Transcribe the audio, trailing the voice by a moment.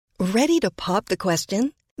Ready to pop the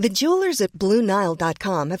question? The jewelers at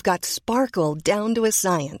BlueNile.com have got sparkle down to a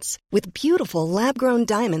science with beautiful lab-grown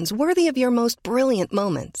diamonds worthy of your most brilliant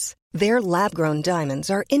moments. Their lab-grown diamonds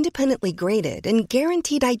are independently graded and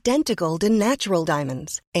guaranteed identical to natural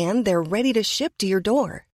diamonds, and they're ready to ship to your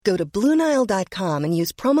door. Go to BlueNile.com and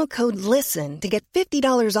use promo code LISTEN to get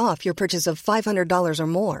 $50 off your purchase of $500 or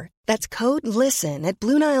more. That's code LISTEN at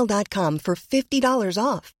BlueNile.com for $50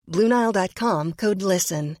 off. BlueNile.com, code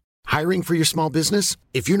LISTEN. Hiring for your small business?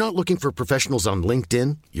 If you're not looking for professionals on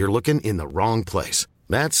LinkedIn, you're looking in the wrong place.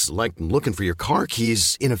 That's like looking for your car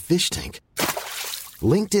keys in a fish tank.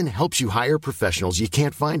 LinkedIn helps you hire professionals you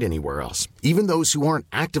can't find anywhere else, even those who aren't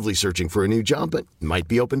actively searching for a new job but might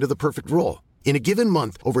be open to the perfect role. In a given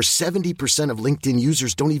month, over 70% of LinkedIn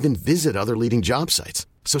users don't even visit other leading job sites.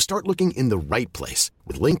 So start looking in the right place.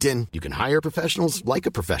 With LinkedIn, you can hire professionals like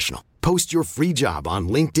a professional. Post your free job on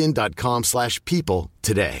linkedin.com/people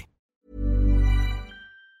today.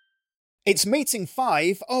 It's meeting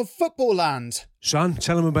 5 of Football Land. Son,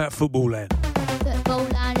 tell them about Football Land. Football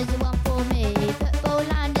Land is the one for me. Football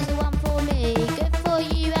Land is the one for me. Good for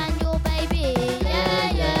you and your baby.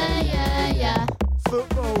 Yeah, yeah, yeah, yeah.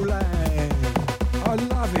 Football Land. I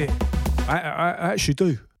love it. I actually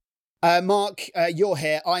do. Mark, you're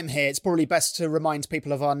here, I'm here. It's probably best to remind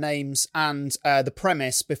people of our names and the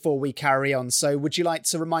premise before we carry on. So would you like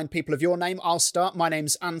to remind people of your name? I'll start. My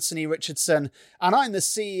name's Anthony Richardson, and I'm the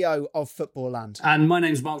CEO of Football Land. And my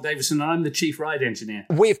name's Mark Davison, and I'm the Chief Ride Engineer.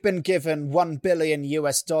 We've been given $1 billion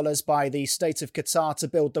by the state of Qatar to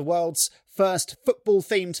build the world's first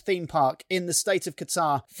football-themed theme park in the state of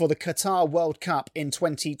Qatar for the Qatar World Cup in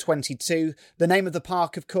 2022. The name of the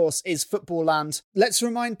park, of course, is Football Land. Let's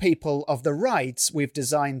remind people of the rides we've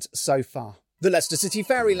designed so far. The Leicester City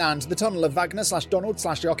Fairyland, the Tunnel of Wagner /Donald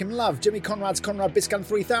 /Joachim Love, Jimmy Conrad's Conrad Biscan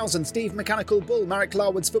 3000, Steve Mechanical Bull, Marek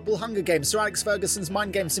Larwood's Football Hunger Games, Sir Alex Ferguson's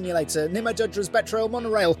Mind Game Simulator, Nima Judra's Betrail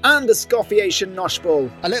Monorail, and the Scoffiation Nosh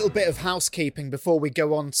Ball. A little bit of housekeeping before we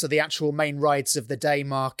go on to the actual main rides of the day,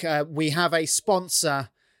 Mark. We have a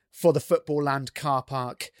sponsor for the Football Land car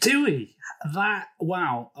park. Do we?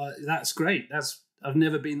 That's great. I've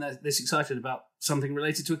never been this excited about something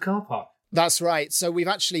related to a car park. That's right. So we've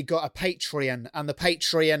actually got a Patreon, and the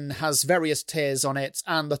Patreon has various tiers on it.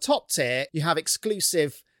 And the top tier, you have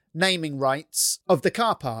exclusive naming rights of the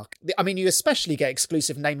car park. I mean, you especially get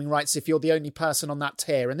exclusive naming rights if you're the only person on that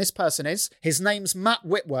tier. And this person his name's Matt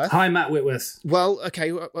Whitworth. Hi, Matt Whitworth. Well,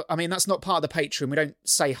 okay. I mean, that's not part of the Patreon. We don't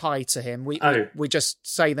say hi to him. We just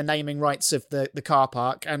say the naming rights of the car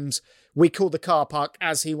park, and we call the car park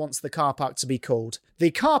as he wants the car park to be called.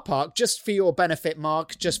 The car park, just for your benefit,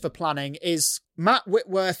 Mark, just for planning, is Matt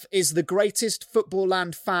Whitworth is the greatest Football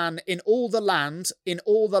Land fan in all the land,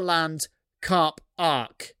 Carp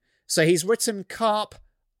Arc. So he's written Carp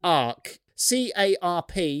Arc,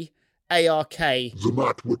 CARPARK. The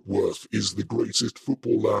Matt Whitworth is the greatest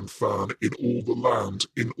Football Land fan in all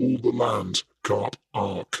the land, Carp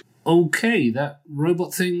Arc. Okay, that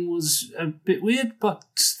robot thing was a bit weird, but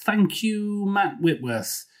thank you, Matt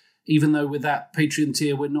Whitworth. Even though with that Patreon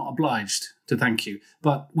tier, we're not obliged to thank you,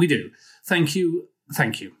 but we do. Thank you.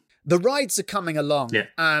 The rides are coming along,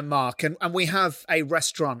 yeah. Mark, and we have a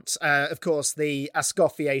restaurant, of course, the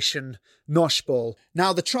Ascoffiation Nosh Ball.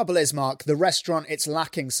 Now, the trouble is, Mark, the restaurant, it's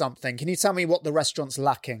lacking something. Can you tell me what the restaurant's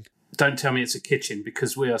lacking? Don't tell me it's a kitchen,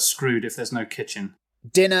 because we are screwed if there's no kitchen.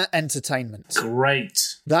 Dinner entertainment.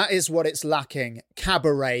 Great. That is what it's lacking.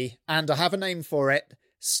 Cabaret, and I have a name for it.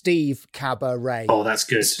 Steve Cabaret. Oh, that's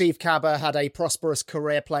good. Steve Cabba had a prosperous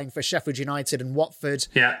career playing for Sheffield United and Watford.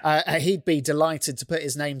 Yeah. He'd be delighted to put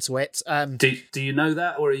his name to it. Do you know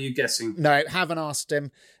that, or are you guessing? No, haven't asked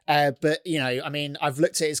him. But, I mean, I've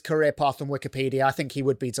looked at his career path on Wikipedia. I think he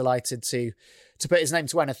would be delighted to put his name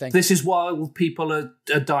to anything. This is while people are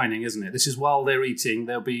dining, isn't it? This is while they're eating.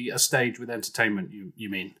 There'll be a stage with entertainment, you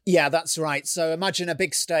mean? Yeah, that's right. So imagine a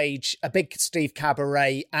big stage, a big Steve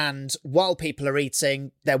Cabaret, and while people are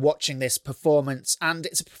eating, they're watching this performance. And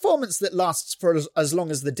it's a performance that lasts for as long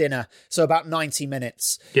as the dinner, so about 90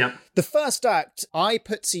 minutes. Yeah. The first act, I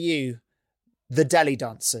put to you, the Deli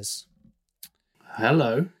Dancers.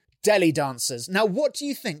 Hello. Deli Dancers. Now, what do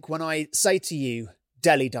you think when I say to you,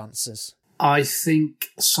 Deli Dancers? I think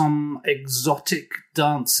some exotic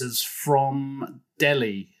dancers from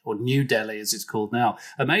Delhi, or New Delhi as it's called now.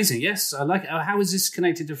 Amazing, yes, I like it. How is this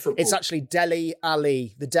connected to football? It's actually Deli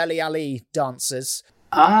Ali, the Deli Ali dancers.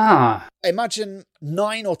 Ah. Imagine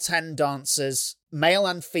 9 or 10 dancers, male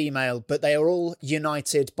and female, but they are all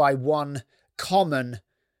united by one common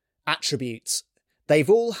attribute. They've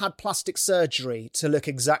all had plastic surgery to look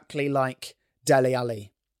exactly like Deli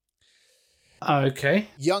Ali. Okay.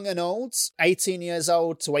 Young and old, 18 years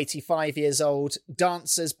old to 85 years old,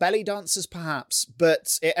 dancers, belly dancers perhaps,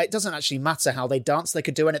 but it doesn't actually matter how they dance. They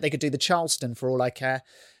could do it. They could do the Charleston for all I care.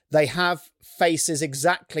 They have faces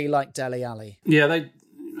exactly like Dele Alli. Yeah,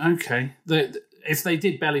 okay. If they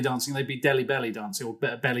did belly dancing, they'd be Deli belly dancing or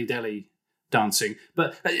belly deli dancing.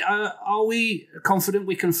 But are we confident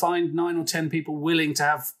we can find 9 or 10 people willing to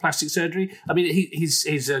have plastic surgery? I mean,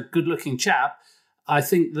 he's a good-looking chap. I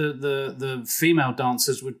think the female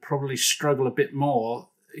dancers would probably struggle a bit more,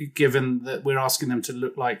 given that we're asking them to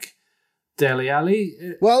look like Dele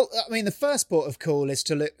Alli. Well, I mean, the first port of call is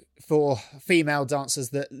to look for female dancers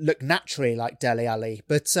that look naturally like Dele Alli,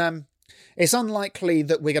 but it's unlikely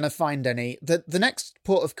that we're going to find any. The next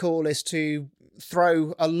port of call is to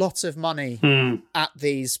throw a lot of money at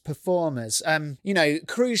these performers.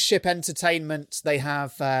 Cruise ship entertainment, they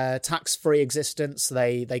have tax-free existence.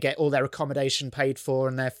 They get all their accommodation paid for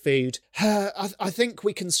and their food. I think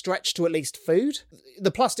we can stretch to at least food. The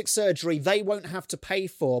plastic surgery, they won't have to pay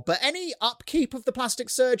for, but any upkeep of the plastic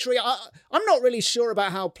surgery, I'm not really sure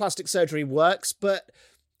about how plastic surgery works, but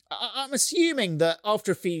I'm assuming that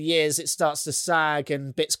after a few years it starts to sag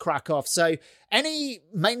and bits crack off. So any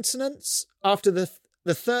maintenance after the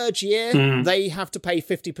third year, they have to pay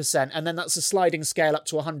 50%, and then that's a sliding scale up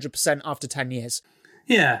to 100% after 10 years.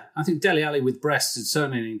 Yeah, I think Dele Alli with breasts is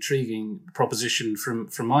certainly an intriguing proposition from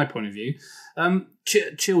my point of view.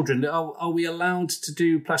 Children, are we allowed to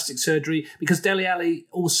do plastic surgery? Because Dele Alli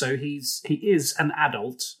also, he is an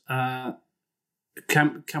adult.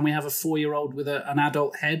 Can we have a 4-year-old with an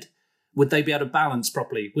adult head? Would they be able to balance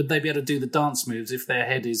properly? Would they be able to do the dance moves if their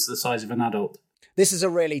head is the size of an adult? This is a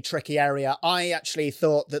really tricky area. I actually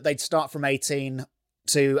thought that they'd start from 18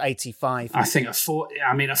 to 85. I think a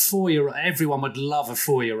 4-year-old, everyone would love a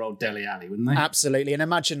 4-year-old Dele Alli, wouldn't they? Absolutely. And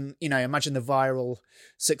imagine the viral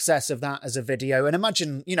success of that as a video. And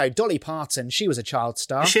imagine, Dolly Parton, she was a child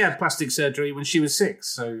star. She had plastic surgery when she was 6.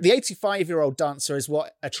 So the 85-year-old dancer is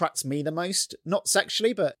what attracts me the most. Not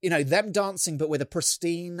sexually, but, them dancing, but with a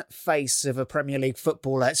pristine face of a Premier League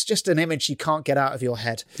footballer. It's just an image you can't get out of your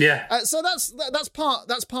head. Yeah. So that's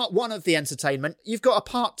part one of the entertainment. You've got a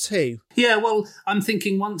part 2. Yeah, well, I'm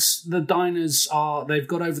thinking once the diners they've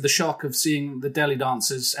got over the shock of seeing the deli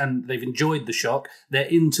dancers and they've enjoyed the shock, they're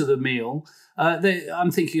into the meal.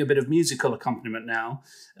 I'm thinking a bit of musical accompaniment now.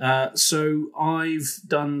 So I've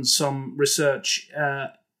done some research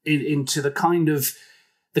into the kind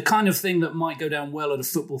of thing that might go down well at a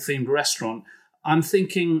football-themed restaurant. I'm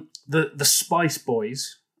thinking the Spice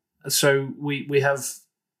Boys. So we have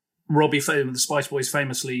Robbie, the Spice Boys,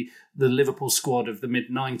 famously the Liverpool squad of the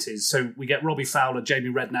mid-90s. So we get Robbie Fowler,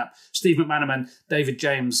 Jamie Redknapp, Steve McManaman, David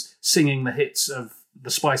James singing the hits of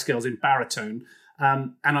the Spice Girls in baritone.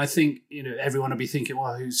 And I think, everyone will be thinking,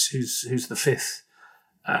 well, who's the fifth?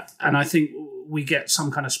 And I think we get some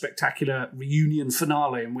kind of spectacular reunion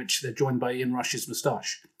finale in which they're joined by Ian Rush's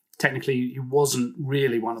moustache. Technically, he wasn't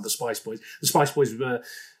really one of the Spice Boys. The Spice Boys were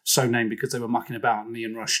so named because they were mucking about, and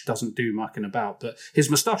Ian Rush doesn't do mucking about, but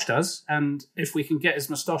his moustache does. And if we can get his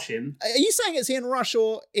moustache in, are you saying it's Ian Rush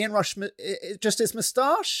or Ian Rush just his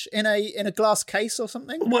moustache in a glass case or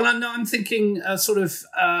something? Well, I'm thinking a sort of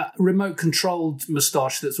remote controlled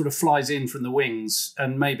moustache that sort of flies in from the wings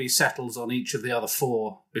and maybe settles on each of the other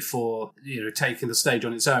 4 before taking the stage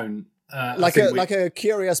on its own. Like a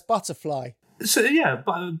curious butterfly. So yeah,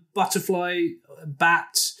 butterfly,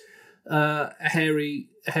 bat, hairy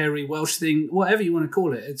Welsh thing, whatever you want to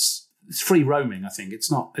call it. It's free roaming. I think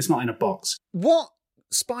it's not in a box. What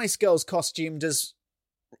Spice Girls costume does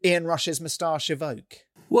Ian Rush's moustache evoke?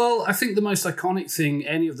 Well, I think the most iconic thing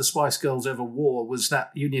any of the Spice Girls ever wore was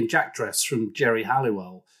that Union Jack dress from Geri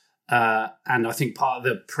Halliwell. And I think part of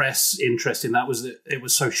the press interest in that was that it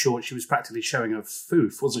was so short, she was practically showing her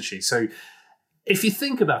foof, wasn't she? So if you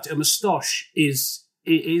think about it, a moustache is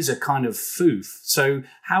a kind of foof. So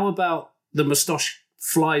how about the moustache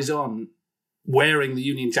flies on wearing the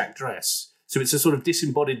Union Jack dress? So it's a sort of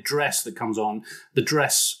disembodied dress that comes on. The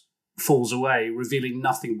dress falls away, revealing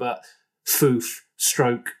nothing but foof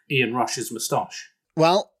stroke Ian Rush's moustache.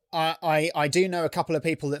 Well, I do know a couple of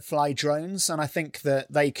people that fly drones, and I think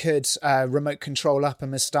that they could remote control up a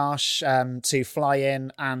moustache to fly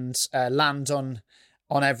in and land on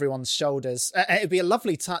everyone's shoulders. It'd be a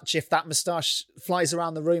lovely touch if that moustache flies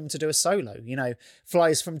around the room to do a solo,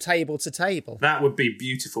 flies from table to table. That would be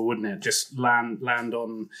beautiful, wouldn't it? Just land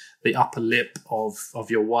on the upper lip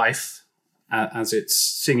of your wife as it's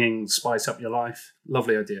singing Spice Up Your Life.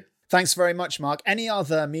 Lovely idea. Thanks very much, Mark. Any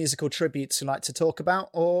other musical tributes you'd like to talk about,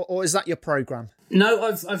 or is that your programme? No,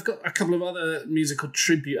 I've got a couple of other musical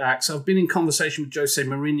tribute acts. I've been in conversation with Jose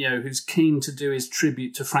Mourinho, who's keen to do his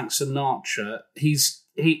tribute to Frank Sinatra. He's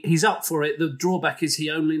up for it. The drawback is he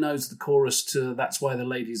only knows the chorus to That's Why the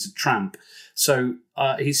Lady's a Tramp. So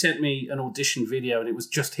he sent me an audition video, and it was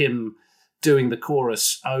just him doing the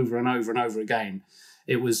chorus over and over and over again.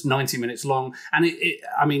 It was 90 minutes long, and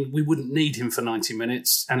we wouldn't need him for 90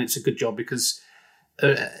 minutes, and it's a good job because,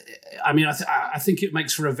 I think it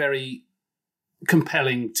makes for a very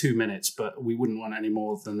compelling 2 minutes, but we wouldn't want any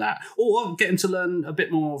more than that. Or get him to learn a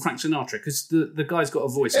bit more Frank Sinatra, because the guy's got a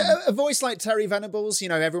voice. A voice like Terry Venables,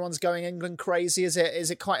 everyone's going England crazy. Is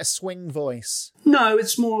it quite a swing voice? No,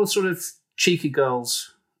 it's more sort of cheeky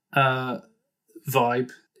girls vibe.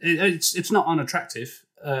 It's not unattractive.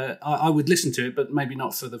 I would listen to it, but maybe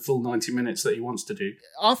not for the full 90 minutes that he wants to do.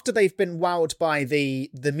 After they've been wowed by the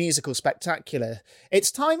musical spectacular, it's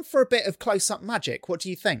time for a bit of close-up magic. What do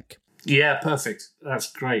you think? Yeah, perfect.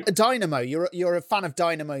 That's great. Dynamo, you're a fan of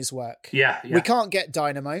Dynamo's work. Yeah. We can't get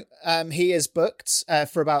Dynamo. He is booked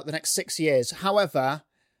for about the next 6 years. However,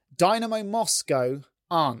 Dynamo Moscow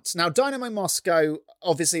aren't. Now, Dynamo Moscow,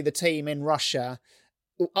 obviously the team in Russia,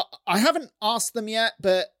 I haven't asked them yet,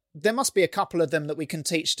 but there must be a couple of them that we can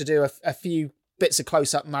teach to do a few bits of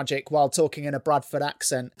close-up magic while talking in a Bradford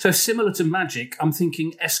accent. So similar to magic, I'm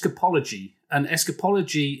thinking escapology. And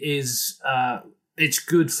escapology is... it's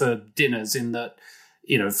good for dinners in that,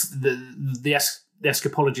 the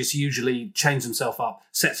escapologist usually chains himself up,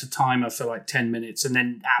 sets a timer for like 10 minutes, and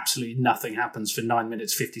then absolutely nothing happens for 9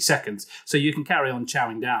 minutes, 50 seconds. So you can carry on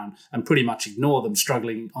chowing down and pretty much ignore them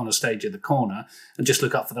struggling on a stage at the corner and just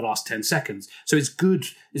look up for the last 10 seconds. So it's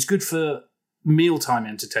good for mealtime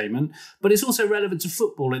entertainment, but it's also relevant to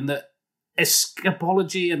football in that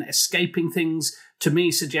escapology and escaping things, to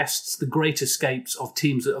me, suggests the great escapes of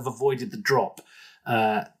teams that have avoided the drop.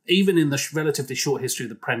 Even in the relatively short history of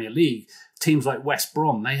the Premier League, teams like West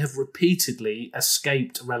Brom, they have repeatedly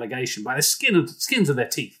escaped relegation by the skins of their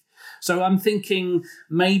teeth. So I'm thinking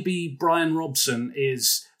maybe Brian Robson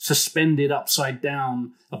is suspended upside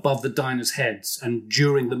down above the diners' heads, and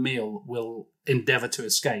during the meal will endeavour to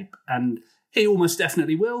escape. And he almost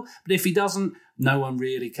definitely will, but if he doesn't, no one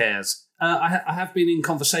really cares. I have been in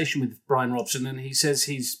conversation with Brian Robson, and he says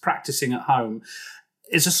he's practising at home.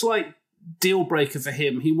 It's a slight deal breaker for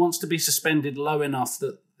him. He wants to be suspended low enough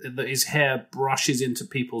that his hair brushes into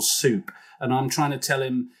people's soup. And I'm trying to tell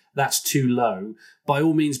him that's too low. By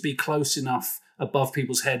all means, be close enough above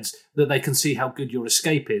people's heads that they can see how good your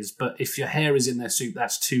escape is. But if your hair is in their soup,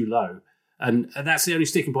 that's too low. And that's the only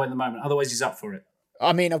sticking point at the moment. Otherwise, he's up for it.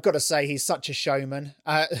 I mean, I've got to say, he's such a showman.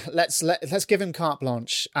 Let's give him carte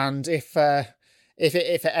blanche. And if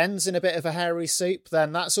it ends in a bit of a hairy soup,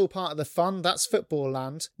 then that's all part of the fun. That's football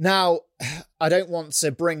land. Now, I don't want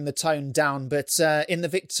to bring the tone down, but in the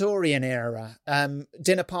Victorian era,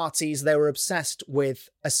 dinner parties, they were obsessed with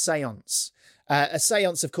a séance. A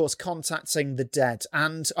séance, of course, contacting the dead.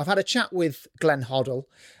 And I've had a chat with Glenn Hoddle,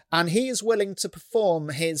 and he is willing to perform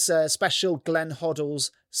his special Glenn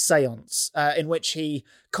Hoddle's séance, in which he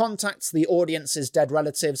contacts the audience's dead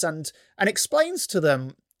relatives and explains to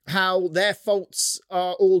them how their faults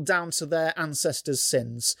are all down to their ancestors'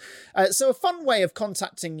 sins. So a fun way of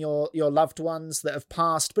contacting your loved ones that have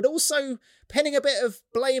passed, but also pinning a bit of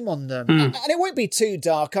blame on them. And it won't be too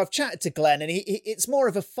dark. I've chatted to Glenn, and it's more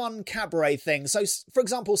of a fun cabaret thing. So, for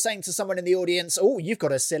example, saying to someone in the audience, "Oh, you've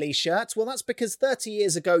got a silly shirt." Well, that's because 30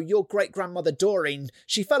 years ago, your great-grandmother Doreen,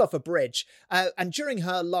 she fell off a bridge. And during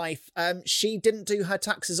her life, she didn't do her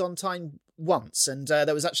taxes on time once, and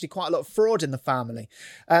there was actually quite a lot of fraud in the family.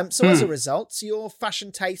 So as a result, your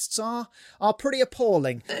fashion tastes are pretty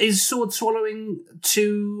appalling. Is sword swallowing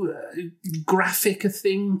too graphic a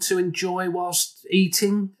thing to enjoy whilst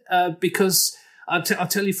eating? Because I'll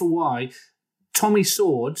tell you for why. Tommy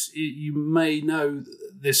Sword, you may know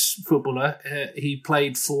this footballer. He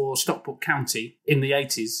played for Stockport County in the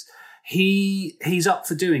 80s. He's up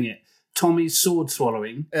for doing it. Tommy's sword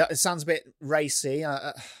swallowing. It sounds a bit racy.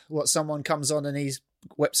 What, someone comes on and he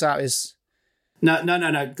whips out his... No.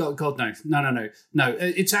 God, no. No,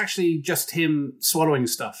 it's actually just him swallowing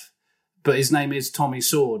stuff. But his name is Tommy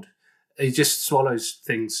Sword. He just swallows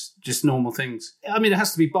things, just normal things. I mean, it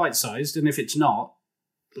has to be bite-sized, and if it's not,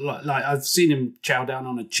 like I've seen him chow down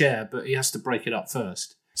on a chair, but he has to break it up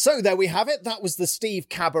first. So there we have it. That was the Steve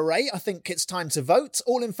Cabaret. I think it's time to vote.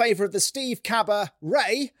 All in favour of the Steve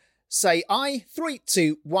Cabaret, say aye. 3,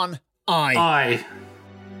 2, 1, aye. Aye.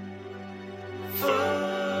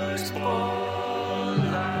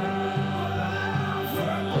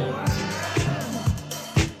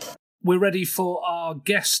 We're ready for our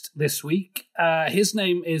guest this week. His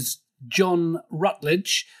name is John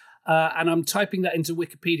Rutledge, and I'm typing that into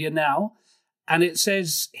Wikipedia now. And it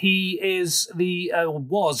says he is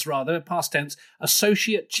past tense,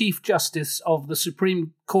 Associate Chief Justice of the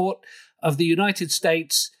Supreme Court of the United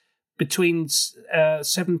States between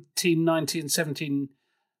 1790 and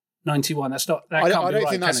 1791. That's not. That I can't don't be right,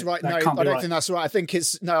 think that's right. No, I don't think that's right. I think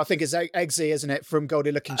it's Eggsy, isn't it? From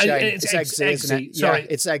Goldie Looking Chain. It's Eggsy, isn't it? Sorry, yeah,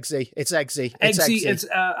 it's Eggsy. It's Eggsy. Eggsy is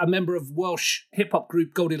a member of Welsh hip hop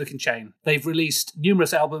group Goldie Looking Chain. They've released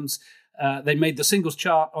numerous albums. They made the singles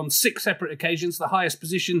chart on 6 separate occasions, the highest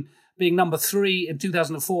position being number 3 in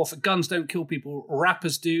 2004 for Guns Don't Kill People,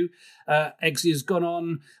 Rappers Do. Eggsy has gone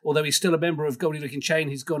on, although he's still a member of Goldie Looking Chain,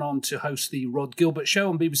 he's gone on to host the Rod Gilbert Show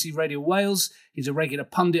on BBC Radio Wales. He's a regular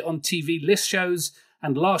pundit on TV list shows.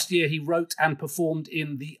 And last year he wrote and performed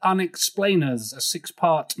in The Unexplainers, a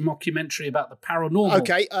 6-part mockumentary about the paranormal.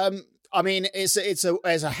 Okay, I mean, it's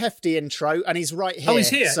a hefty intro, and he's right here. Oh, he's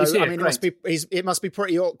here. So he's here. I mean, it must be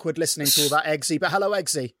pretty awkward listening to all that, Eggsy. But hello,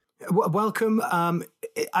 Eggsy. Welcome.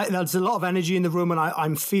 There's a lot of energy in the room, and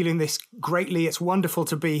I'm feeling this greatly. It's wonderful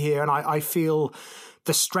to be here, and I feel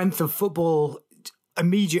the strength of football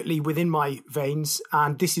immediately within my veins.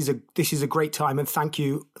 And this is a great time. And thank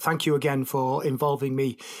you again for involving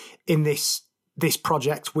me in this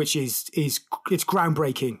project, which it's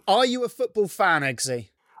groundbreaking. Are you a football fan, Eggsy?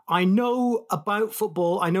 I know about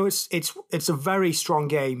football. I know it's a very strong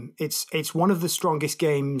game. It's one of the strongest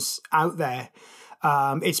games out there.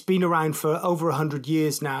 It's been around for over 100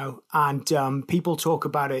 years now, and people talk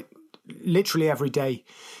about it literally every day.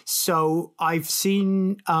 So I've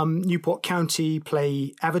seen Newport County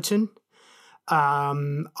play Everton.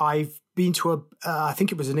 I've been to I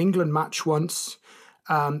think it was an England match once.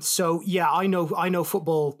 So yeah, I know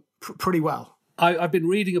football pretty well. I've been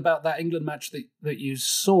reading about that England match that you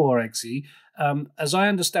saw, Eggsy. As I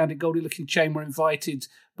understand it, Goldie Looking Chain were invited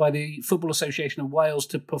by the Football Association of Wales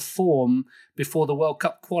to perform before the World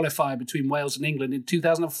Cup qualifier between Wales and England in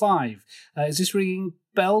 2005. Is this ringing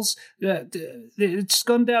bells? It's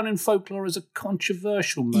gone down in folklore as a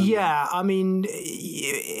controversial moment. Yeah, I mean,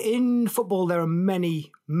 in football there are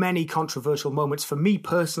many, many controversial moments. For me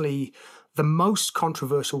personally, the most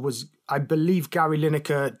controversial was, I believe, Gary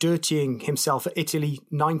Lineker dirtying himself at Italy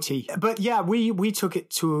 90. But yeah, we took it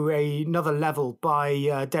to another level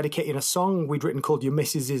by dedicating a song we'd written called Your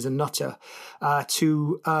Missus Is a Nutter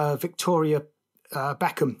to Victoria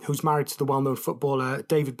Beckham, who's married to the well-known footballer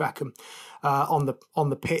David Beckham, on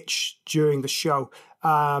the pitch during the show.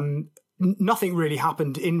 Nothing really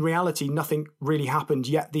happened. In reality, nothing really happened,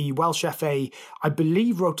 yet the Welsh FA, I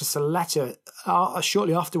believe, wrote us a letter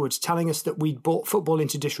shortly afterwards telling us that we'd brought football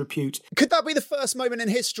into disrepute. Could that be the first moment in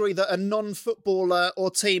history that a non-footballer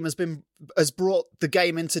or team has brought the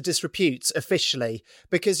game into disrepute officially?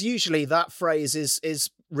 Because usually that phrase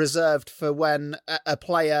is reserved for when a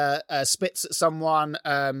player spits at someone,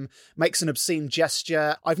 makes an obscene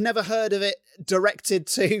gesture. I've never heard of it directed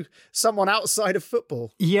to someone outside of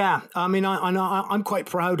football. Yeah, I mean, I'm quite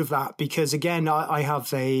proud of that because, again, I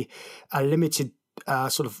have a limited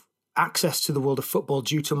sort of access to the world of football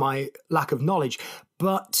due to my lack of knowledge.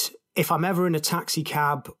 But if I'm ever in a taxi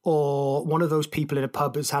cab or one of those people in a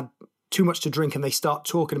pub has had too much to drink and they start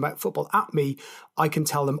talking about football at me, I can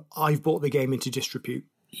tell them I've brought the game into disrepute.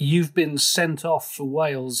 You've been sent off for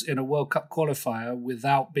Wales in a World Cup qualifier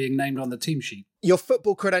without being named on the team sheet. Your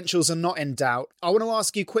football credentials are not in doubt. I want to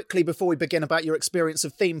ask you quickly before we begin about your experience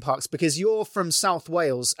of theme parks, because you're from South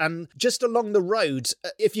Wales, and just along the road,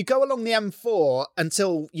 if you go along the M4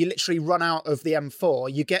 until you literally run out of the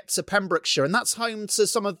M4, you get to Pembrokeshire, and that's home to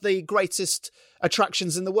some of the greatest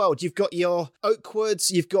attractions in the world. You've got your Oakwoods,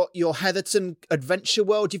 you've got your Heatherton Adventure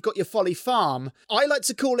World, you've got your Folly Farm. I like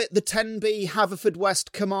to call it the Tenby,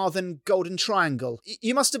 Haverfordwest, Carmarthen Golden Triangle.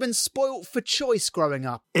 You must have been spoilt for choice growing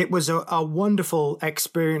up. It was a wonderful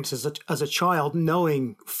experience as a child,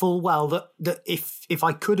 knowing full well that if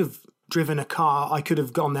I could have driven a car, I could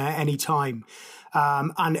have gone there any time.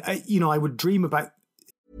 I would dream about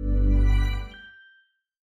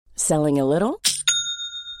selling a little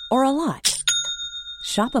or a lot.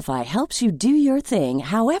 Shopify helps you do your thing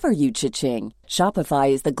however you cha-ching. Shopify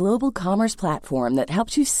is the global commerce platform that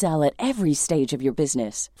helps you sell at every stage of your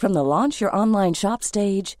business. From the launch your online shop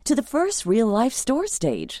stage to the first real-life store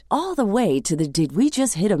stage, all the way to the did we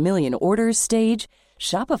just hit a million orders stage.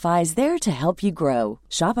 Shopify is there to help you grow.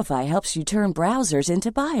 Shopify helps you turn browsers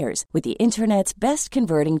into buyers with the internet's best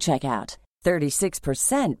converting checkout.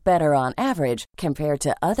 36% better on average compared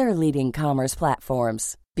to other leading commerce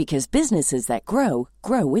platforms. Because businesses that grow,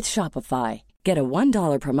 grow with Shopify. Get a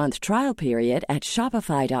 $1 per month trial period at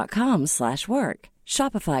shopify.com/work.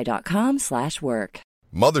 Shopify.com/work.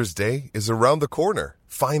 Mother's Day is around the corner.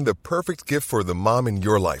 Find the perfect gift for the mom in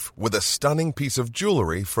your life with a stunning piece of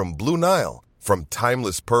jewelry from Blue Nile. From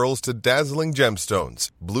timeless pearls to dazzling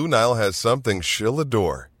gemstones, Blue Nile has something she'll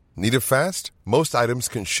adore. Need it fast? Most items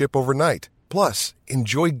can ship overnight. Plus,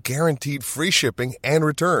 enjoy guaranteed free shipping and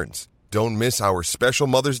returns. Don't miss our special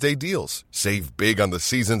Mother's Day deals. Save big on the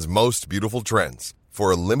season's most beautiful trends.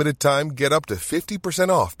 For a limited time, get up to 50%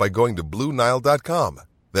 off by going to BlueNile.com.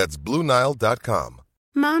 That's BlueNile.com.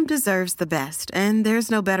 Mom deserves the best, and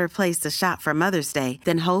there's no better place to shop for Mother's Day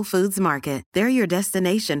than Whole Foods Market. They're your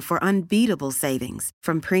destination for unbeatable savings,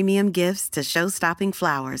 from premium gifts to show-stopping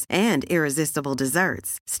flowers and irresistible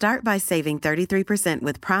desserts. Start by saving 33%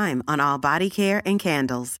 with Prime on all body care and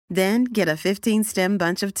candles. Then get a 15-stem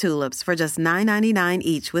bunch of tulips for just $9.99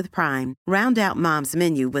 each with Prime. Round out Mom's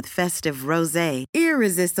menu with festive rosé,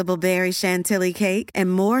 irresistible berry chantilly cake,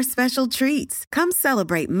 and more special treats. Come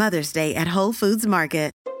celebrate Mother's Day at Whole Foods Market.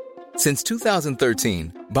 Since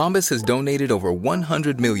 2013, Bombas has donated over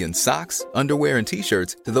 100 million socks, underwear, and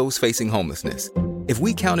T-shirts to those facing homelessness. If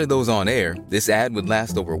we counted those on air, this ad would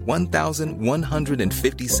last over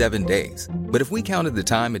 1,157 days. But if we counted the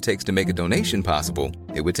time it takes to make a donation possible,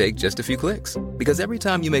 it would take just a few clicks. Because every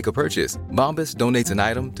time you make a purchase, Bombas donates an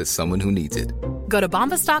item to someone who needs it. Go to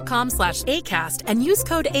bombas.com/ACAST and use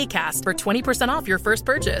code ACAST for 20% off your first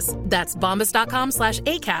purchase. That's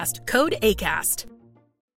bombas.com/ACAST, code ACAST.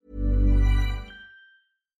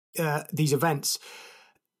 These events.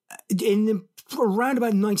 Around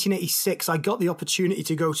about 1986, I got the opportunity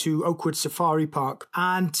to go to Oakwood Safari Park,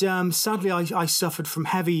 and sadly, I suffered from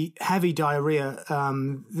heavy diarrhea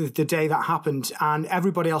the day that happened. And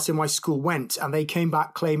everybody else in my school went, and they came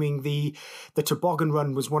back claiming the toboggan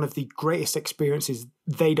run was one of the greatest experiences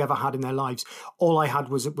they'd ever had in their lives. All I had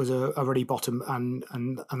was a ruddy bottom, and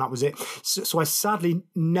that was it. So I sadly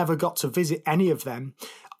never got to visit any of them.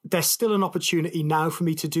 There's still an opportunity now for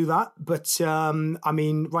me to do that, but I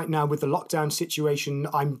mean, right now with the lockdown situation,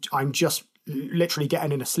 I'm just literally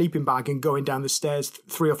getting in a sleeping bag and going down the stairs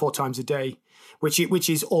 3 or 4 times a day, which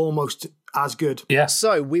is almost as good. Yeah.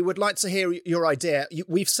 So we would like to hear your idea.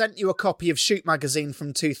 We've sent you a copy of Shoot magazine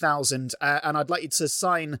from 2000, and I'd like you to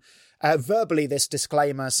sign verbally this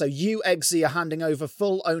disclaimer. So you, Eggsy, are handing over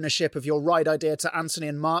full ownership of your ride idea to Anthony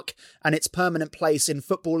and Mark and its permanent place in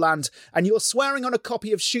football land. And you're swearing on a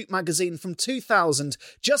copy of Shoot magazine from 2000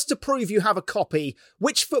 just to prove you have a copy.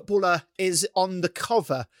 Which footballer is on the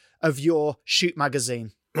cover of your Shoot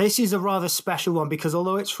magazine? This is a rather special one because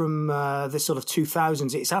although it's from the sort of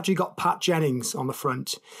 2000s, it's actually got Pat Jennings on the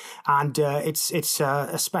front, and it's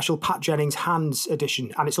a special Pat Jennings hands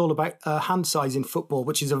edition, and it's all about hand size in football,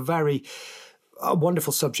 which is a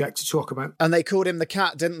wonderful subject to talk about. And they called him the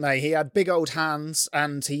Cat, didn't they? He had big old hands,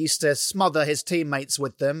 and he used to smother his teammates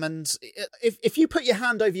with them. And if you put your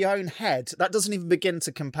hand over your own head, that doesn't even begin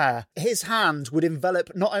to compare. His hand would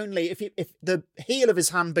envelop not only if the heel of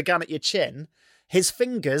his hand began at your chin. His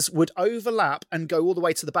fingers would overlap and go all the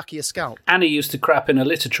way to the back of your scalp. And he used to crap in a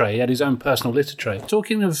litter tray. He had his own personal litter tray.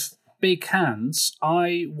 Talking of big hands,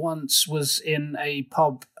 I once was in a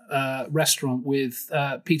pub restaurant with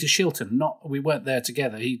Peter Shilton. We weren't there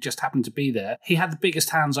together. He just happened to be there. He had the biggest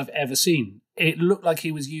hands I've ever seen. It looked like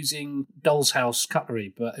he was using doll's house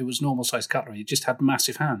cutlery, but it was normal-sized cutlery. He just had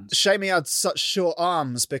massive hands. Shame he had such short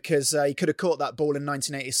arms, because he could have caught that ball in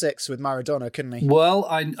 1986 with Maradona, couldn't he? Well,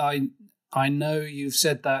 I know you've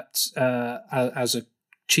said that as a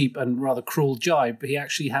cheap and rather cruel jibe, but he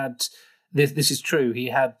actually had, this is true, he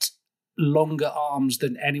had longer arms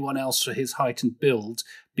than anyone else for his height and build,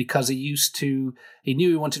 because he knew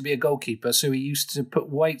he wanted to be a goalkeeper, so he used to put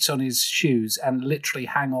weights on his shoes and literally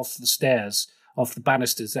hang off the stairs, off the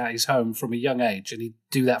banisters at his home from a young age, and he'd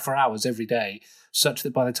do that for hours every day, such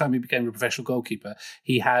that by the time he became a professional goalkeeper,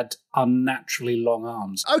 he had unnaturally long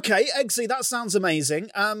arms. Okay, Eggsy, that sounds amazing.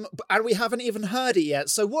 And we haven't even heard it yet.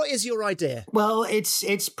 So what is your idea? Well,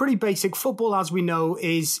 it's pretty basic. Football, as we know,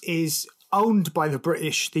 is owned by the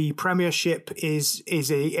British. The Premiership is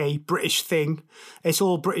a British thing. It's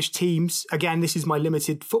all British teams. Again, this is my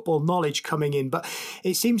limited football knowledge coming in, but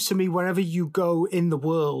it seems to me wherever you go in the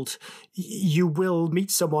world, you will meet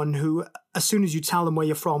someone who, as soon as you tell them where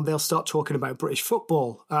you're from, they'll start talking about British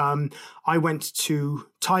football. I went to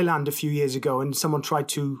Thailand a few years ago and someone tried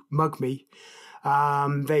to mug me.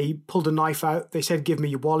 They pulled a knife out. They said, "Give me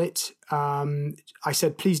your wallet." I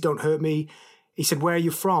said, "Please don't hurt me." He said, "Where are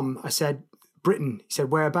you from?" I said, "Britain." He said,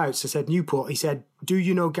 "Whereabouts?" I said, "Newport." He said, "Do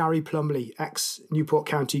you know Gary Plumley, ex-Newport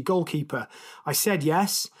County goalkeeper?" I said,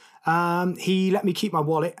 "Yes." He let me keep my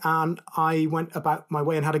wallet and I went about my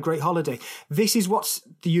way and had a great holiday. This is what's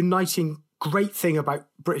the uniting great thing about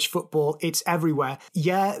British football. It's everywhere.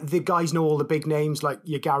 Yeah, the guys know all the big names like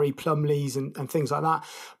your Gary Plumleys and things like that.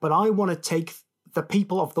 But I want to take the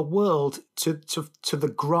people of the world to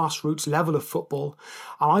the grassroots level of football.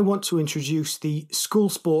 And I want to introduce the School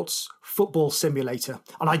Sports Football Simulator.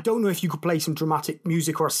 And I don't know if you could play some dramatic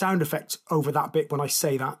music or a sound effect over that bit when I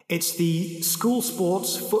say that. It's the School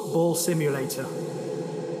Sports Football Simulator.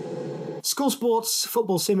 School Sports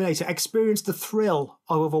Football Simulator. Experience the thrill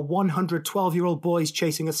of over 100 12-year-old boys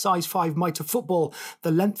chasing a size 5 mite of football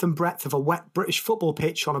the length and breadth of a wet British football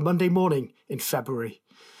pitch on a Monday morning in February.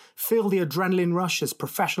 Feel the adrenaline rush as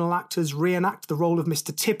professional actors reenact the role of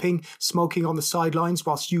Mr. Tipping, smoking on the sidelines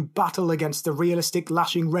whilst you battle against the realistic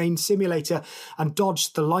lashing rain simulator and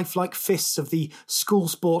dodge the lifelike fists of the School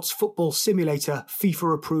Sports Football Simulator,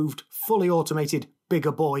 FIFA-approved, fully automated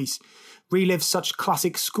bigger boys. Relive such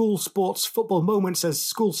classic school sports football moments as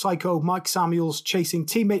school psycho Mike Samuels chasing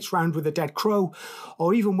teammates round with a dead crow,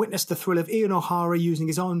 or even witness the thrill of Ian O'Hara using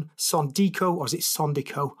his own Sondico, or is it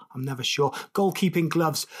Sondico? I'm never sure, goalkeeping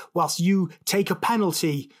gloves, whilst you take a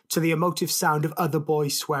penalty to the emotive sound of other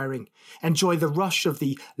boys swearing. Enjoy the rush of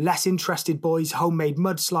the less interested boys' homemade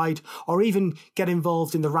mudslide, or even get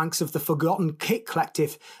involved in the ranks of the Forgotten Kit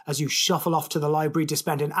Collective as you shuffle off to the library to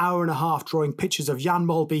spend an hour and a half drawing pictures of Jan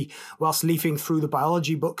Molby whilst leafing through the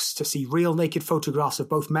biology books to see real naked photographs of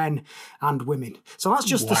both men and women. So that's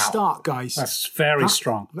just the start, guys. That's very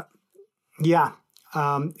strong. Yeah,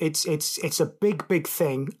 it's a big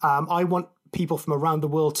thing. I want people from around the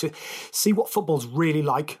world to see what football's really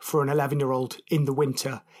like for an 11-year-old in the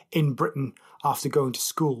winter in Britain after going to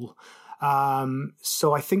school.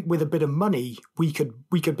 So I think with a bit of money, we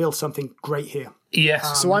could build something great here.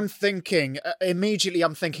 Yes. So I'm thinking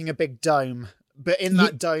a big dome. But in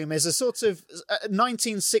that dome is a sort of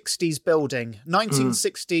 1960s building,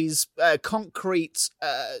 1960s concrete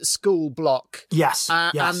school block. Yes,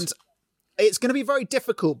 And it's going to be very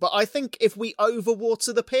difficult, but I think if we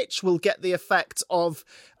overwater the pitch, we'll get the effect of...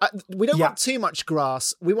 we don't want too much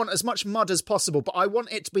grass. We want as much mud as possible, but I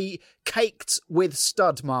want it to be caked with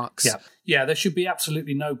stud marks. Yeah, there should be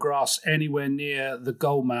absolutely no grass anywhere near the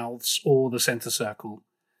goal mouths or the centre circle.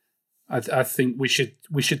 I think we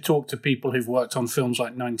should talk to people who've worked on films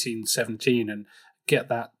like 1917 and get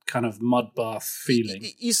that kind of mud bath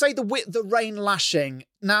feeling. You say the rain lashing.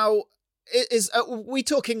 Now, are we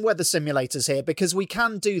talking weather simulators here? Because we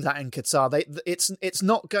can do that in Qatar. It's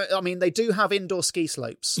not going. I mean, they do have indoor ski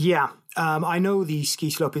slopes. Yeah, I know the ski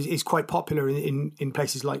slope is quite popular in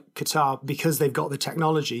places like Qatar because they've got the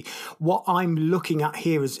technology. What I'm looking at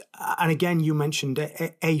here is, and again, you mentioned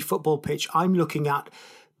a football pitch. I'm looking at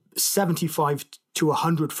 75 to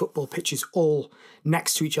 100 football pitches all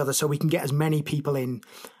next to each other so we can get as many people in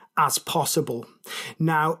as possible.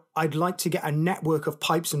 Now, I'd like to get a network of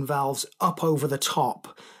pipes and valves up over the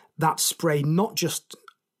top that spray not just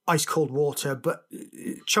ice cold water, but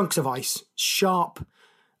chunks of ice, sharp,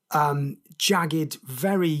 jagged,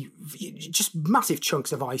 just massive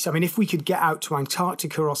chunks of ice. I mean, if we could get out to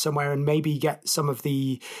Antarctica or somewhere and maybe get some of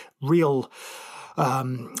the real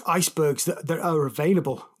icebergs that are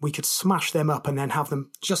available, we could smash them up and then have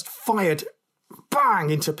them just fired bang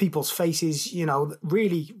into people's faces,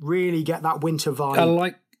 really get that winter vibe. I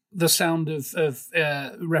like the sound of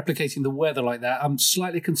replicating the weather like that. I'm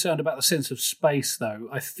slightly concerned about the sense of space, though.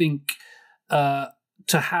 I think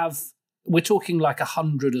we're talking like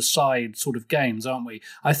 100-a-side sort of games, aren't we?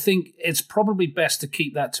 I think it's probably best to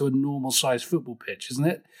keep that to a normal-sized football pitch, isn't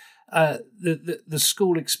it? The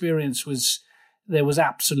school experience there was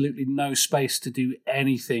absolutely no space to do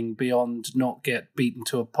anything beyond not get beaten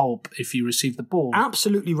to a pulp if you receive the ball.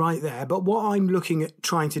 Absolutely right there. But what I'm looking at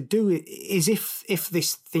trying to do is if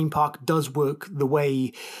this theme park does work the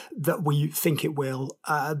way that we think it will,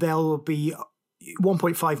 there will be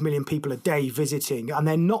 1.5 million people a day visiting, and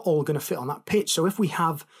they're not all going to fit on that pitch. So if we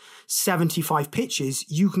have 75 pitches,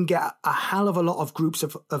 you can get a hell of a lot of groups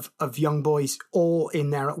of young boys all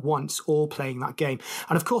in there at once, all playing that game.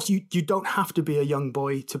 And of course, you don't have to be a young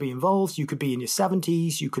boy to be involved. You could be in your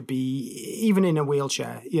 70s. You could be even in a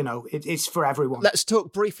wheelchair. It's for everyone. Let's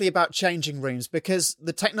talk briefly about changing rooms, because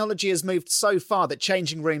the technology has moved so far that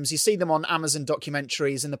changing rooms, you see them on Amazon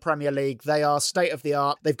documentaries in the Premier League. They are state of the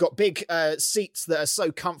art. They've got big seats that are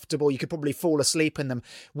so comfortable you could probably fall asleep in them.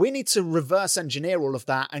 We need to reverse engineer all of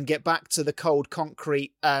that and get back to the cold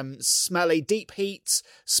concrete, smelly deep heat,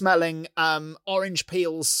 smelling orange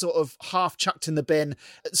peels sort of half chucked in the bin.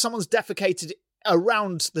 Someone's defecated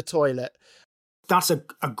around the toilet. That's a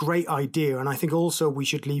great idea, and I think also we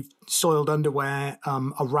should leave soiled underwear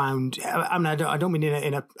around. I mean, I don't mean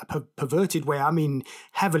in a perverted way. I mean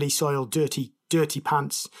heavily soiled, dirty dirty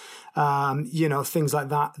pants, things like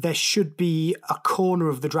that. There should be a corner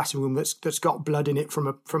of the dressing room that's got blood in it from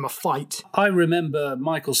a fight. I remember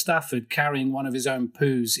Michael Stafford carrying one of his own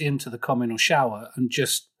poos into the communal shower and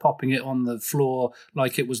just popping it on the floor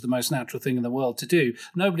like it was the most natural thing in the world to do.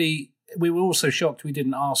 We were also shocked we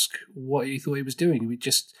didn't ask what he thought he was doing. We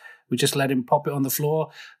just let him pop it on the floor,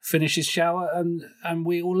 finish his shower, and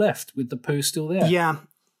we all left with the poo still there. Yeah.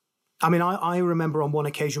 I mean, I remember on one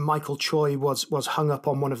occasion Michael Choi was hung up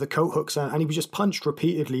on one of the coat hooks and he was just punched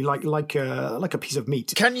repeatedly like a piece of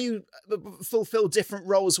meat. Can you fulfill different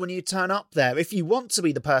roles when you turn up there? If you want to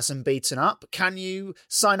be the person beaten up, can you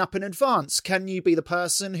sign up in advance? Can you be the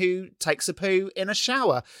person who takes a poo in a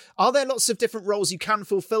shower? Are there lots of different roles you can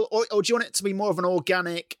fulfill, or do you want it to be more of an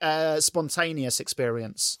organic, spontaneous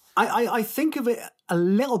experience? I think of it a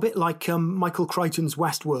little bit like Michael Crichton's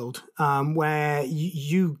Westworld, where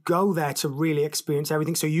you go there to really experience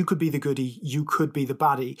everything. So you could be the goodie, you could be the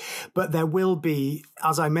baddie, but there will be,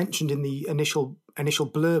 as I mentioned in the initial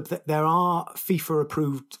blurb, that there are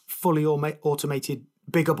FIFA-approved, fully automated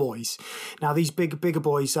bigger boys. Now, these bigger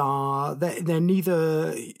boys they're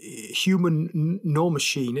neither human nor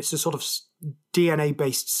machine. It's a sort of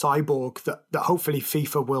DNA-based cyborg that hopefully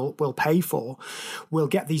FIFA will pay for. We'll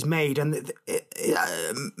get these made, and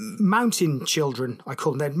mountain children, I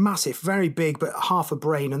call them. They're massive, very big, but half a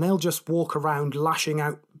brain, and they'll just walk around lashing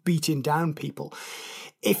out, beating down people.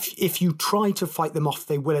 If you try to fight them off,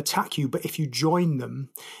 they will attack you. But if you join them,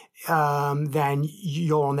 then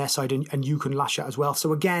you're on their side and you can lash out as well.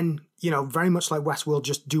 So again, very much like Westworld,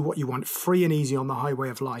 just do what you want, free and easy on the highway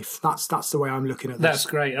of life. That's the way I'm looking at this. That's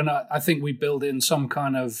great, and I think we build in some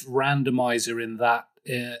kind of randomizer in that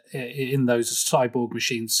in those cyborg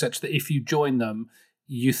machines, such that if you join them,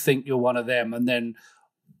 you think you're one of them, and then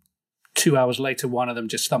 2 hours later, one of them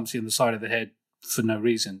just thumps you in the side of the head for no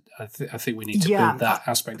reason. I think we need to build that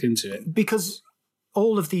aspect into it. Because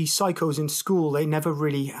all of these psychos in school, they never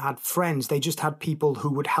really had friends. They just had people who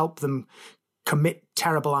would help them commit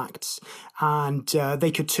terrible acts, and they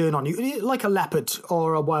could turn on you like a leopard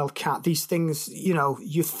or a wild cat. These things,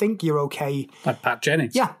 you think you're okay. Like Pat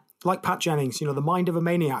Jennings. Yeah, like Pat Jennings, the mind of a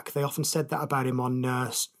maniac. They often said that about him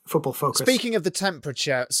on Football Focus. Speaking of the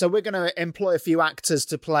temperature, so we're going to employ a few actors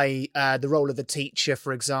to play the role of the teacher,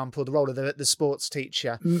 for example, the role of the sports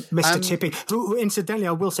teacher. Mr. Tipping. Who, incidentally,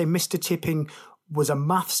 I will say Mr. Tipping was a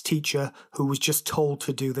maths teacher who was just told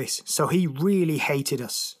to do this. So he really hated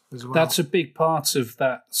us as well. That's a big part of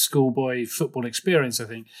that schoolboy football experience, I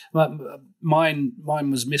think. Mine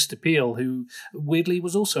was Mr. Peel, who weirdly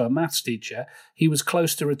was also a maths teacher. He was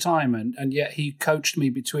close to retirement, and yet he coached me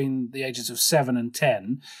between the ages of 7 and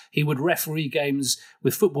 10. He would referee games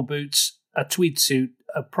with football boots, a tweed suit,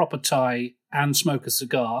 a proper tie, and smoke a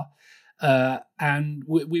cigar. And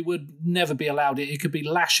we would never be allowed it. It could be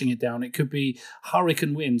lashing it down. It could be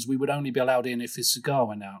hurricane winds. We would only be allowed in if his cigar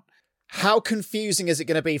went out. How confusing is it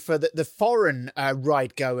going to be for the foreign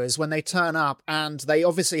ride goers when they turn up and they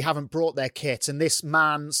obviously haven't brought their kit, and this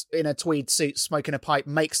man's in a tweed suit smoking a pipe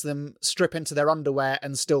makes them strip into their underwear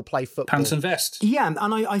and still play football? Pants and vest. Yeah,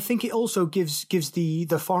 and I think it also gives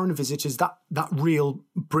the foreign visitors that real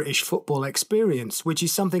British football experience, which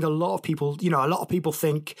is something a lot of people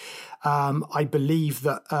think. I believe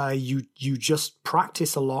that you just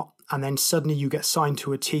practice a lot, and then suddenly you get signed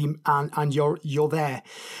to a team and you're there.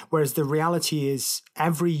 Whereas the reality is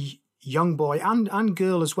every young boy and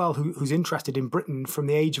girl as well who's interested in Britain from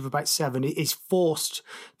the age of about 7 is forced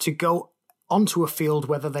to go onto a field,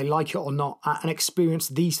 whether they like it or not, and experience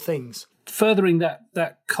these things. Furthering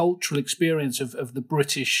that cultural experience of the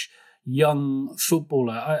British young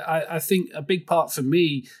footballer, I think a big part for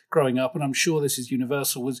me growing up, and I'm sure this is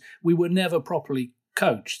universal, was we were never properly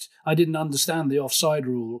coached. I didn't understand the offside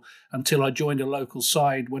rule until I joined a local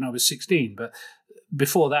side when I was 16. But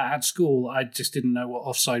before that, at school, I just didn't know what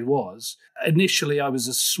offside was. Initially, I was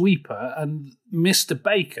a sweeper, and Mr.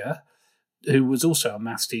 Baker, who was also a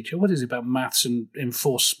maths teacher, what is it about maths and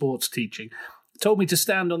enforced sports teaching, told me to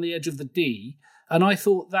stand on the edge of the D, and I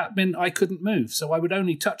thought that meant I couldn't move. So I would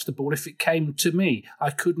only touch the ball if it came to me. I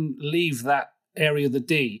couldn't leave that area of the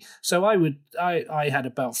D. So I had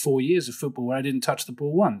about 4 years of football where I didn't touch the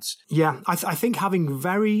ball once. Yeah, I think having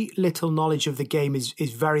very little knowledge of the game is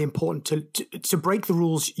very important. To break the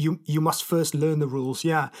rules, you must first learn the rules.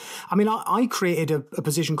 Yeah, I mean, I created a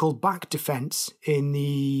position called back defence in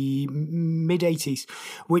the mid-80s,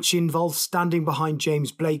 which involved standing behind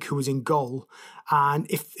James Blake, who was in goal. And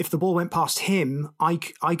if the ball went past him, I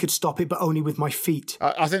could stop it, but only with my feet.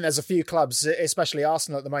 I think there's a few clubs, especially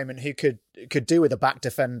Arsenal at the moment, who could do with a back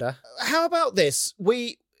defender. How about this?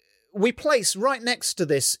 We place right next to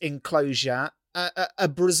this enclosure a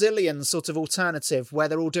Brazilian sort of alternative where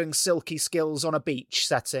they're all doing silky skills on a beach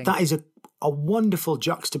setting. That is a wonderful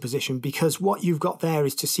juxtaposition, because what you've got there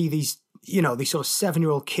is to see these sort of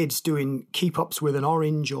 7-year-old kids doing keep-ups with an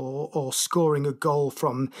orange or scoring a goal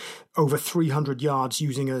from over 300 yards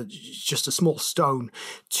using just a small stone,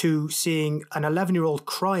 to seeing an 11-year-old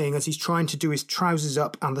crying as he's trying to do his trousers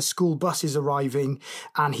up and the school bus is arriving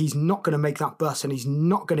and he's not going to make that bus and he's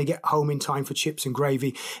not going to get home in time for chips and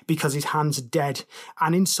gravy because his hands are dead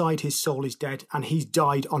and inside his soul is dead, and he's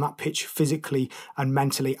died on that pitch physically and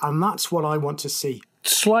mentally. And that's what I want to see.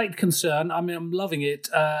 Slight concern. I mean, I'm loving it,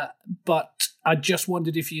 but I just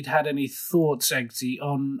wondered if you'd had any thoughts, Eggsy,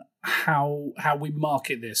 on how we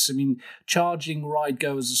market this. I mean, charging ride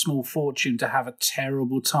goers a small fortune to have a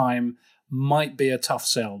terrible time might be a tough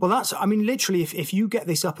sell. Well, literally, if you get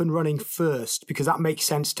this up and running first, because that makes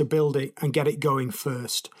sense to build it and get it going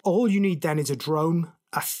first, all you need then is a drone,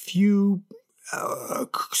 a few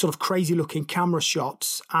sort of crazy looking camera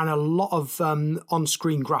shots, and a lot of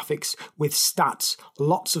on-screen graphics with stats,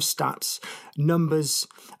 lots of stats, numbers,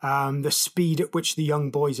 the speed at which the young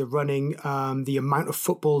boys are running, the amount of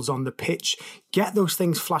footballs on the pitch. Get those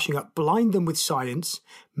things flashing up, blind them with science,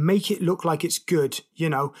 make it look like it's good,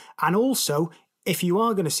 and also, if you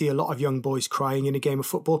are going to see a lot of young boys crying in a game of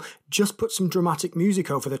football, just put some dramatic music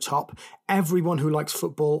over the top. Everyone who likes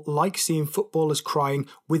football likes seeing footballers crying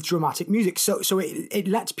with dramatic music. So it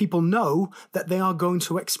lets people know that they are going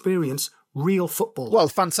to experience real football. Well,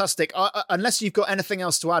 fantastic. Unless you've got anything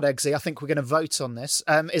else to add, Eggsy, I think we're going to vote on this.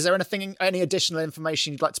 Is there any additional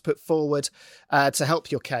information you'd like to put forward to help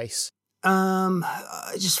your case?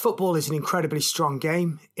 Just football is an incredibly strong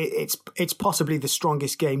game. It's possibly the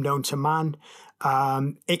strongest game known to man.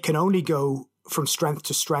 It can only go from strength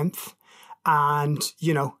to strength, and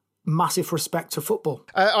massive respect to football.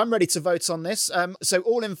 I'm ready to vote on this. So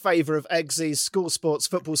all in favour of Eggsy's School Sports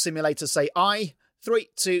Football Simulator say aye. 3,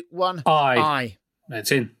 2, 1. Aye.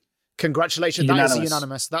 It's in. Congratulations. Unanimous. That is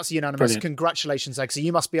unanimous. That's unanimous. Brilliant. Congratulations, Eggsy.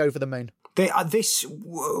 You must be over the moon. This,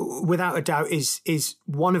 without a doubt, is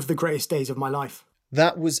one of the greatest days of my life.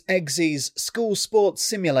 That was Eggsy's School Sports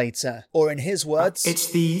Simulator, or in his words... it's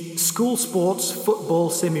the School Sports Football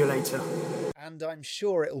Simulator. And I'm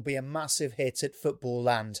sure it'll be a massive hit at Football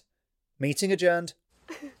Land. Meeting adjourned.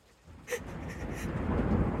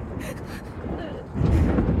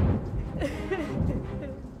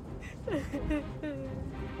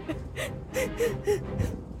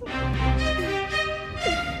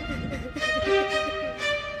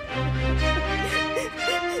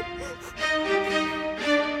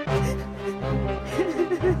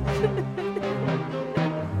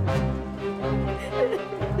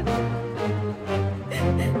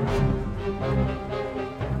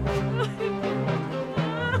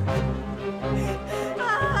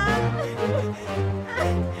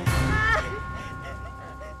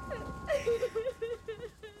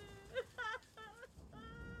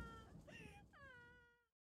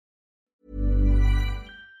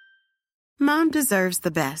 Mom deserves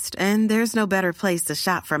the best, and there's no better place to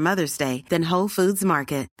shop for Mother's Day than Whole Foods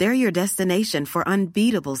Market. They're your destination for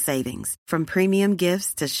unbeatable savings, from premium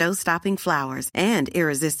gifts to show-stopping flowers and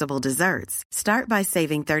irresistible desserts. Start by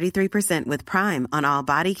saving 33% with Prime on all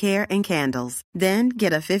body care and candles. Then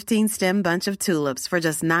get a 15-stem bunch of tulips for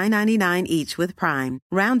just $9.99 each with Prime.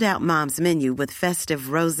 Round out Mom's menu with festive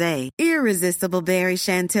rosé, irresistible berry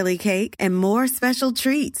chantilly cake, and more special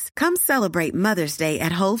treats. Come celebrate Mother's Day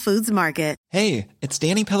at Whole Foods Market. Hey, it's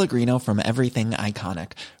Danny Pellegrino from Everything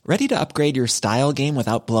Iconic. Ready to upgrade your style game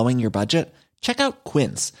without blowing your budget? Check out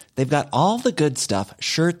Quince. They've got all the good stuff,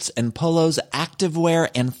 shirts and polos, activewear,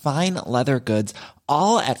 and fine leather goods,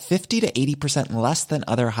 all at 50 to 80% less than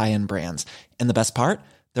other high-end brands. And the best part?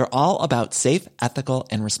 They're all about safe, ethical,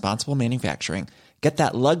 and responsible manufacturing. Get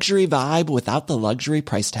that luxury vibe without the luxury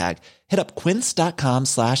price tag. Hit up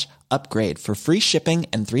quince.com/upgrade for free shipping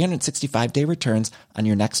and 365-day returns on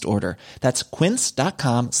your next order. That's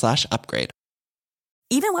quince.com/upgrade.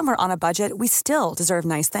 Even when we're on a budget, we still deserve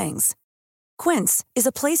nice things. Quince is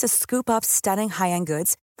a place to scoop up stunning high-end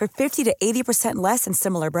goods for 50 to 80% less than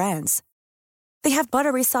similar brands. They have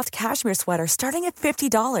buttery soft cashmere sweaters starting at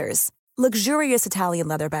 $50, luxurious Italian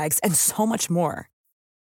leather bags, and so much more.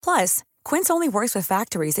 Plus, Quince only works with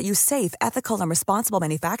factories that use safe, ethical, and responsible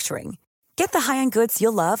manufacturing. Get the high-end goods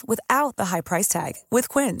you'll love without the high price tag with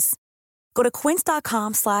Quince. Go to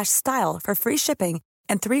quince.com/style for free shipping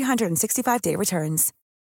and 365-day returns.